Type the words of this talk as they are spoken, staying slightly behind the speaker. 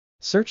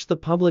Search the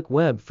public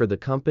web for the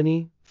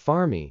company,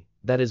 Farmmi,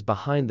 that is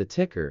behind the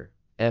ticker,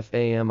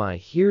 FAMI.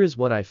 Here is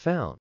what I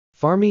found.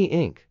 Farmmi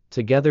Inc.,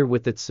 together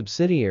with its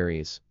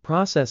subsidiaries,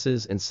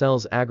 processes and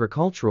sells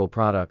agricultural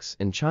products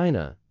in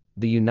China,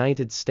 the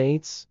United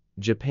States,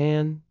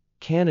 Japan,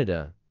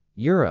 Canada,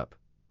 Europe,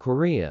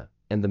 Korea,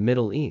 and the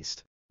Middle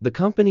East. The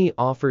company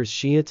offers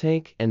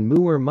shiitake and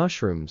muir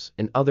mushrooms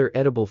and other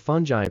edible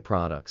fungi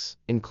products,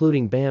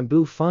 including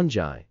bamboo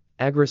fungi,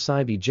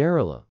 Agricibe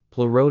gerula,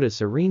 Pleurotus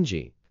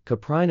eryngi,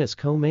 Caprinus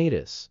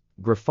comatus,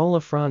 Grifola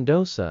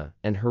frondosa,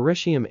 and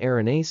Hericium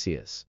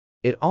erinaceus.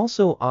 It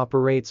also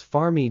operates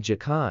Farmmi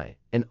Jakai,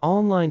 an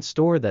online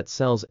store that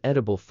sells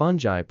edible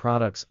fungi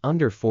products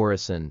under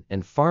Forison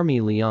and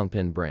Farmmi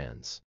Liangpin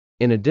brands.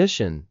 In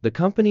addition, the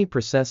company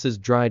processes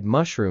dried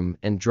mushroom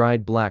and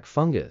dried black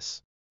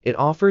fungus. It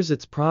offers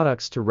its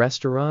products to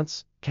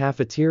restaurants,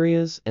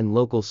 cafeterias, and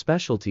local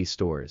specialty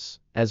stores,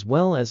 as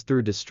well as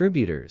through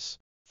distributors.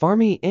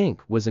 Farmmi Inc.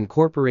 was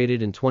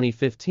incorporated in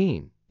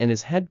 2015 and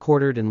is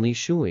headquartered in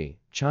Lishui,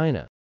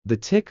 China. The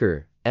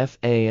ticker,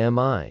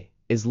 FAMI,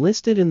 is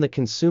listed in the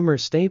consumer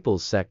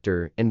staples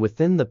sector and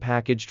within the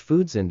packaged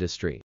foods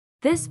industry.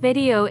 This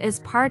video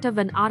is part of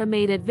an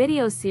automated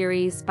video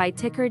series by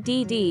Ticker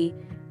DD,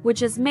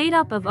 which is made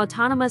up of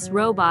autonomous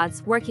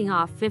robots working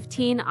off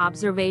 15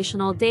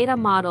 observational data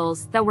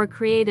models that were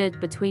created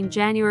between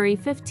January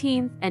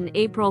 15th and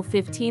April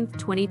 15th,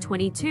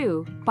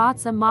 2022.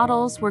 Bots and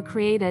models were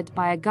created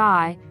by a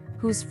guy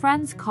whose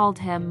friends called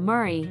him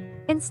Murray.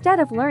 Instead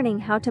of learning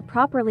how to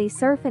properly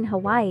surf in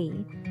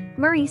Hawaii,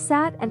 Murray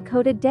sat and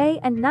coded day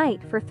and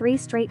night for 3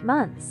 straight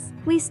months.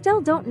 We still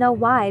don't know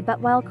why, but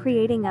while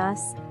creating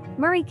us,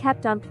 Murray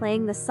kept on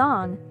playing the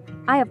song,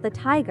 Eye of the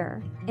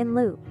Tiger, in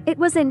loop. It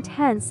was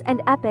intense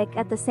and epic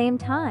at the same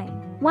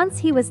time. Once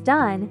he was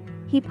done,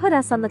 he put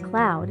us on the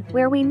cloud,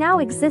 where we now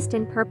exist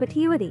in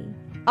perpetuity.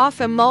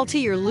 Off a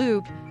multi-year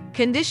loop,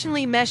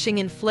 conditionally meshing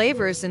in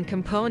flavors and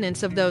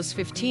components of those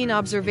 15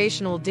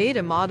 observational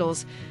data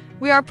models,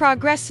 we are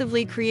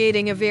progressively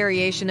creating a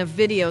variation of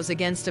videos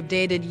against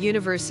updated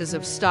universes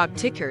of stock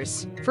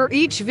tickers. For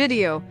each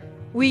video,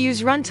 we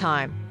use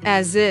runtime,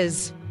 as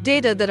is,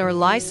 data that are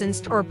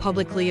licensed or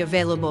publicly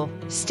available.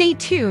 Stay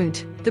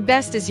tuned, the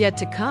best is yet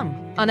to come.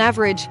 On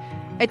average,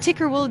 a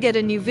ticker will get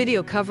a new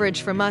video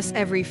coverage from us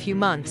every few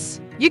months.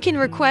 You can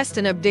request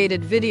an updated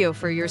video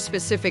for your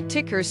specific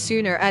ticker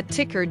sooner at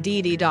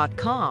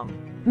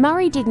tickerdd.com.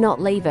 Murray did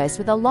not leave us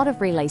with a lot of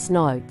release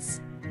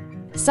notes.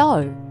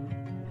 So,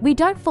 we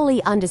don't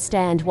fully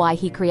understand why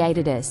he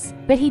created us,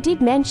 but he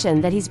did mention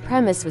that his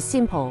premise was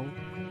simple.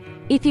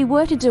 If he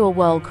were to do a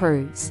world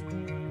cruise,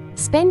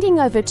 spending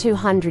over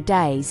 200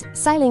 days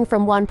sailing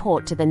from one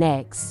port to the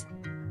next,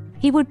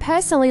 he would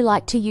personally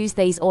like to use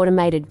these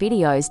automated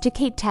videos to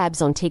keep tabs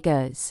on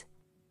tickers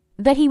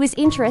that he was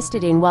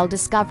interested in while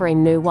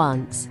discovering new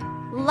ones.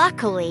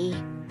 Luckily,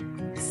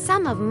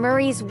 some of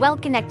Murray's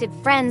well-connected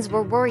friends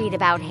were worried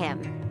about him.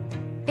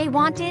 They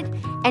wanted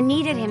and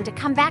needed him to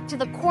come back to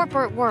the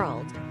corporate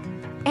world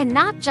and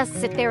not just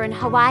sit there in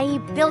Hawaii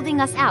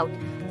building us out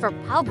for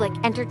public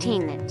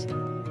entertainment.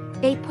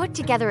 They put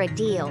together a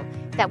deal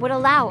that would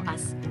allow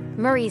us,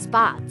 Murray's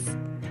bots,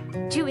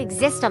 to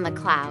exist on the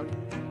cloud,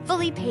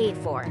 fully paid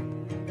for.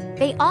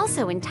 They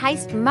also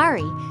enticed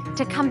Murray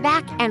to come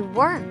back and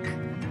work.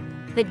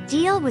 The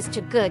deal was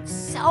too good,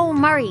 so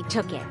Murray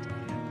took it,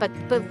 but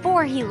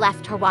before he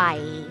left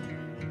Hawaii.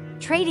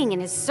 Trading in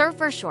his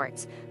surfer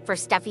shorts for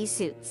stuffy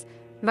suits,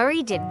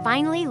 Murray did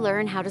finally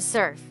learn how to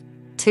surf.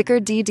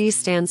 Ticker DD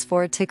stands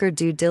for Ticker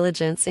Due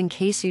Diligence, in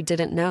case you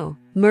didn't know.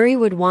 Murray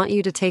would want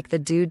you to take the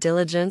due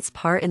diligence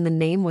part in the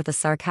name with a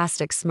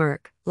sarcastic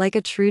smirk, like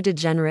a true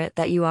degenerate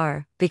that you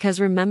are. Because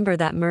remember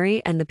that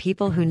Murray and the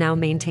people who now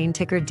maintain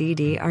Ticker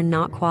DD are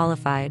not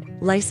qualified,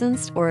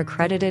 licensed, or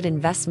accredited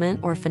investment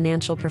or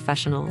financial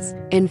professionals.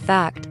 In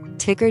fact,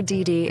 Ticker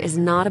DD is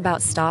not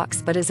about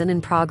stocks but is an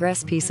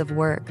in-progress piece of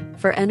work,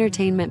 for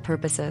entertainment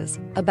purposes,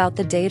 about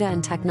the data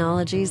and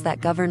technologies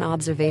that govern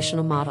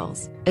observational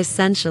models.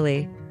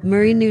 Essentially,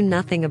 Murray knew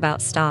nothing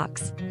about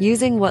stocks.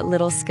 Using what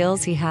little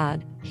skills he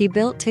had, he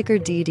built Ticker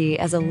DD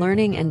as a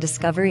learning and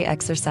discovery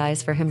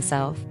exercise for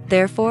himself.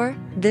 Therefore,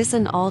 this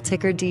and all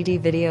Ticker DD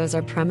videos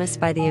are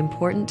premised by the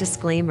important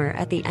disclaimer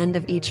at the end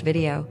of each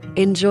video.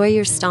 Enjoy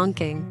your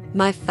stonking,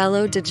 my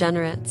fellow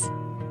degenerates.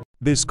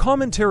 This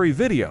commentary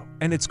video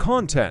and its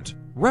content,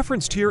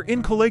 referenced here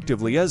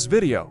collectively as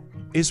video,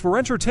 is for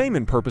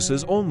entertainment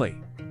purposes only.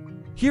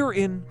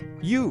 Herein,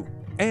 you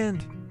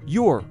and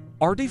your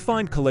are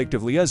defined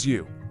collectively as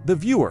you, the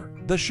viewer,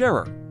 the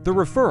sharer, the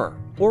referrer,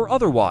 or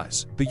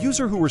otherwise, the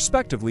user who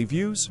respectively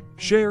views,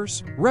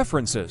 shares,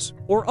 references,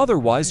 or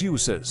otherwise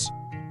uses.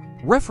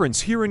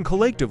 Reference herein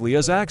collectively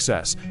as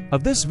access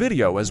of this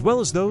video as well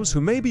as those who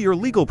may be your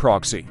legal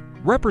proxy,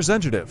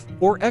 representative,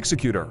 or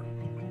executor.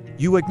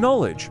 You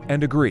acknowledge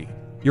and agree.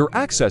 Your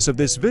access of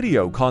this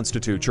video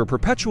constitutes your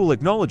perpetual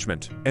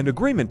acknowledgement and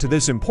agreement to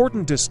this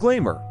important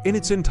disclaimer in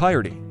its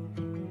entirety.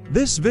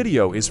 This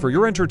video is for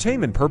your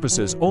entertainment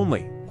purposes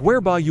only.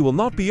 whereby you will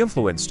not be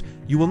influenced,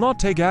 you will not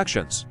take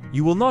actions,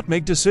 you will not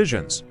make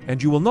decisions,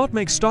 and you will not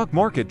make stock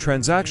market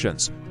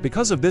transactions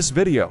because of this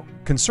video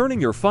concerning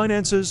your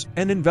finances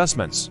and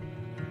investments.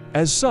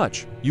 As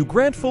such, you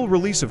grant full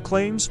release of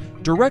claims,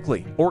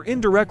 directly or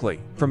indirectly,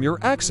 from your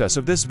access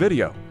of this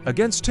video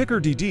against ticker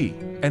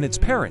DD and its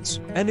parents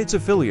and its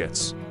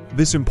affiliates.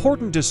 This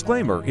important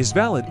disclaimer is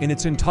valid in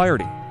its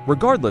entirety,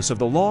 regardless of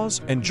the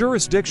laws and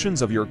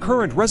jurisdictions of your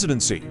current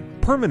residency,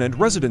 permanent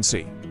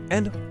residency,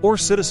 and/or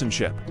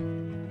citizenship.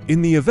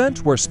 In the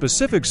event where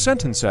specific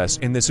sentences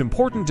in this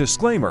important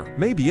disclaimer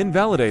may be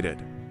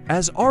invalidated,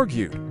 as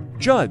argued,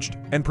 judged,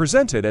 and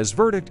presented as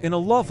verdict in a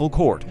lawful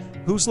court,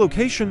 whose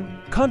location,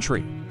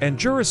 country, and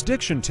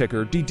jurisdiction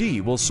ticker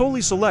DD will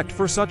solely select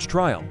for such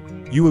trial,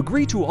 you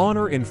agree to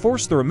honor and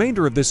enforce the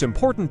remainder of this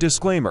important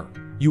disclaimer.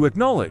 You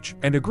acknowledge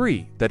and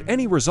agree that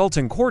any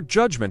resulting court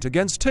judgment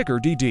against ticker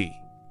DD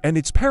and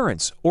its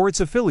parents or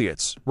its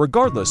affiliates,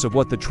 regardless of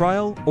what the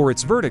trial or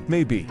its verdict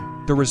may be,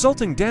 the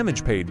resulting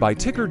damage paid by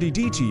ticker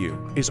DD to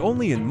you is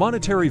only in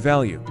monetary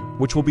value,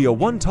 which will be a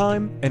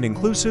one-time and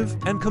inclusive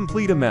and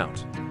complete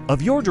amount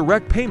of your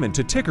direct payment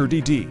to ticker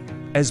DD,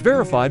 as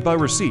verified by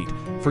receipt,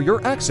 for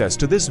your access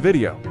to this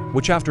video,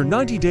 which after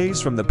 90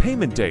 days from the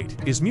payment date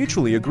is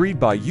mutually agreed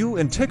by you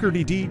and ticker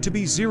DD to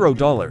be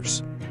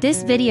 $0.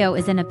 This video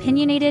is an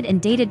opinionated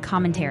and dated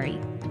commentary.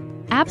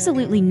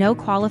 Absolutely no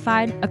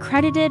qualified,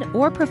 accredited,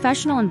 or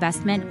professional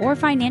investment or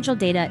financial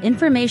data,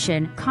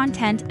 information,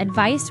 content,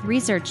 advice,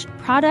 research,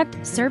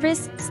 product,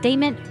 service,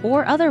 statement,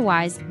 or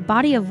otherwise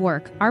body of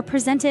work are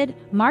presented,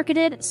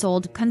 marketed,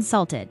 sold,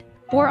 consulted,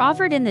 or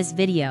offered in this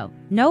video.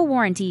 No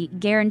warranty,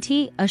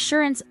 guarantee,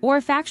 assurance,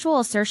 or factual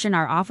assertion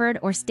are offered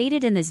or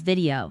stated in this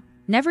video.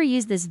 Never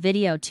use this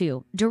video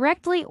to,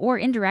 directly or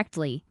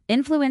indirectly,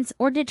 influence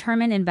or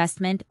determine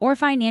investment or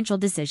financial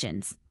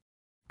decisions.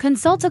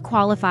 Consult a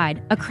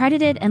qualified,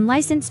 accredited, and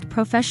licensed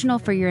professional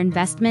for your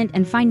investment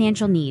and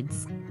financial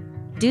needs.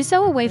 Do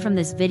so away from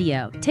this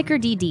video, ticker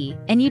DD,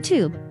 and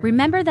YouTube.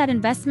 Remember that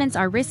investments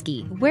are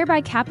risky,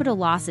 whereby capital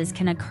losses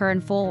can occur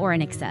in full or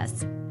in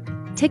excess.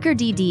 Ticker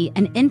DD,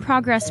 an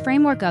in-progress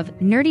framework of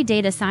nerdy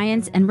data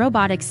science and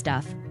robotic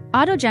stuff,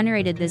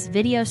 auto-generated this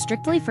video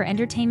strictly for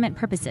entertainment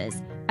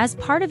purposes, as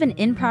part of an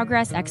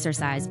in-progress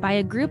exercise by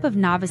a group of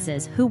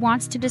novices who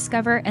wants to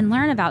discover and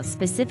learn about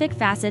specific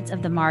facets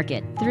of the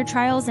market through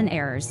trials and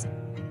errors.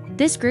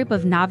 This group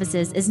of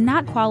novices is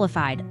not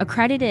qualified,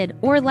 accredited,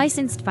 or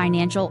licensed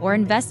financial or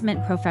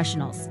investment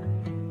professionals.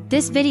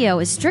 This video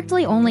is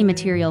strictly only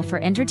material for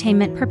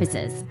entertainment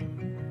purposes.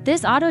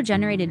 This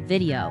auto-generated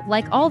video,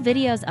 like all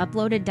videos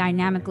uploaded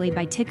dynamically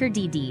by ticker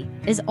DD,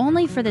 is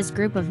only for this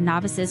group of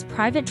novices'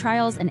 private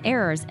trials and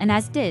errors, and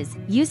as is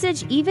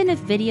usage even if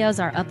videos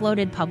are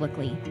uploaded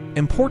publicly.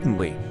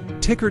 Importantly,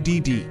 ticker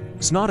DD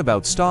is not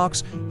about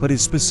stocks, but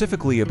is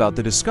specifically about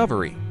the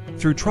discovery,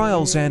 through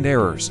trials and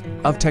errors,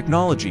 of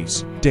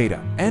technologies, data,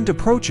 and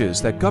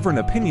approaches that govern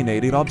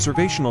opinionated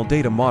observational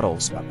data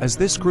models, as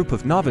this group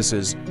of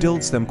novices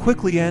builds them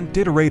quickly and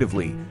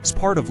iteratively as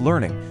part of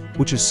learning,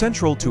 which is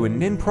central to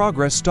an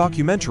in-progress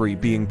documentary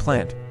being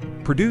planned,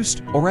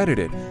 produced, or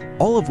edited,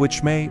 all of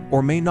which may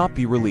or may not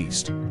be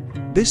released.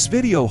 This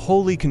video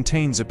wholly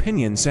contains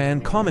opinions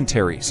and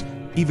commentaries,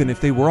 even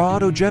if they were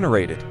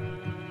auto-generated.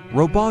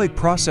 Robotic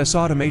process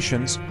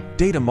automations,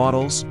 data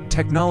models,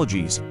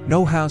 technologies,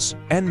 know-hows,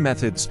 and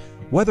methods,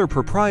 whether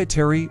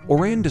proprietary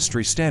or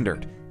industry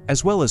standard,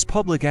 as well as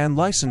public and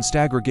licensed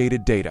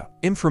aggregated data,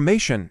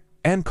 information,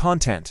 and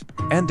content,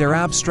 and their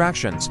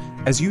abstractions,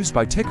 as used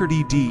by ticker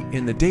DD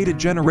in the data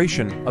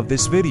generation of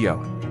this video,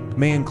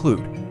 may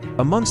include,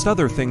 amongst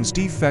other things,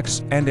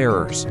 defects and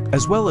errors,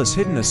 as well as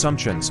hidden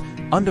assumptions,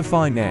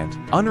 undefined and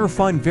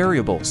unrefined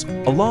variables,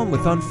 along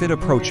with unfit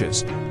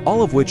approaches,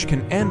 all of which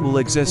can and will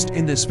exist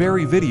in this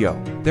very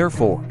video.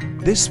 Therefore,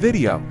 this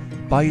video,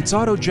 by its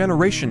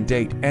auto-generation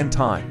date and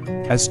time,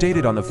 as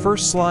stated on the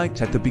first slide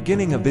at the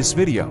beginning of this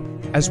video,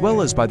 as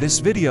well as by this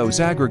video's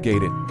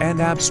aggregated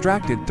and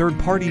abstracted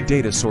third-party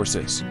data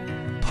sources,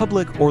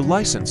 public or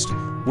licensed,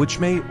 which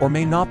may or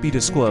may not be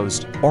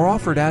disclosed or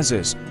offered as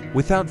is,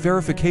 without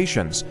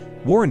verifications,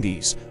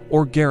 warranties,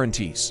 or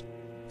guarantees.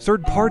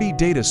 Third-party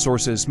data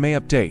sources may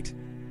update,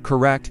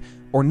 correct,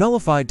 or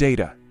nullify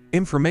data,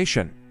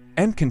 information,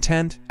 and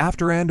content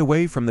after and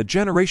away from the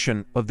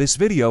generation of this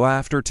video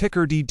after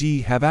ticker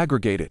DD have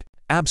aggregated,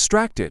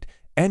 abstracted,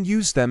 and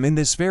used them in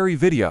this very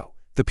video.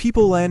 The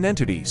people and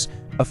entities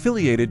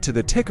affiliated to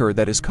the ticker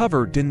that is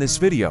covered in this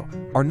video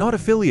are not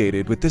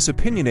affiliated with this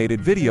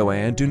opinionated video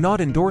and do not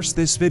endorse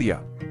this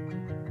video.